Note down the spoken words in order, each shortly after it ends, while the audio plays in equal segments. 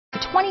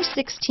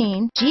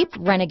2016 Jeep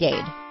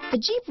Renegade. The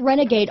Jeep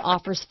Renegade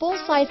offers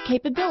full-size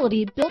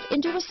capability built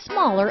into a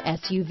smaller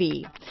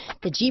SUV.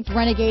 The Jeep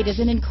Renegade is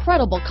an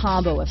incredible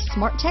combo of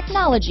smart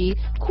technology,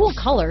 cool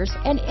colors,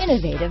 and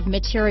innovative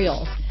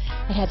materials.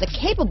 It has a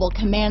capable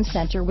command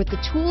center with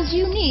the tools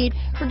you need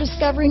for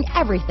discovering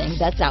everything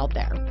that's out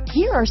there.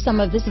 Here are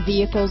some of this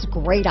vehicle's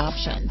great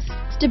options: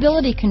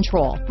 stability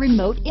control,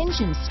 remote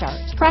engine start,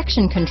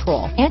 traction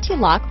control,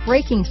 anti-lock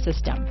braking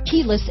system,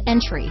 keyless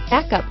entry,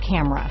 backup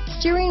camera,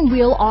 steering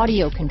wheel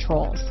audio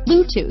controls,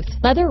 Bluetooth,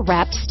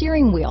 leather-wrapped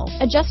steering wheel,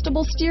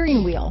 adjustable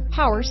steering wheel,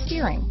 power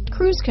steering,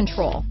 cruise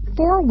control,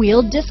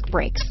 four-wheel disc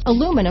brakes,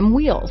 aluminum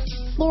wheels,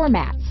 floor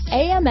mats,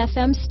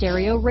 AM/FM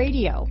stereo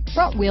radio,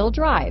 front-wheel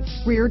drive,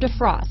 rear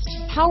defrost,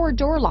 power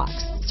door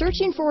locks.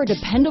 Searching for a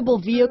dependable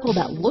vehicle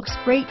that looks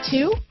great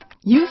too?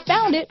 You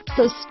found it,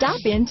 so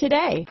stop in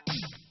today.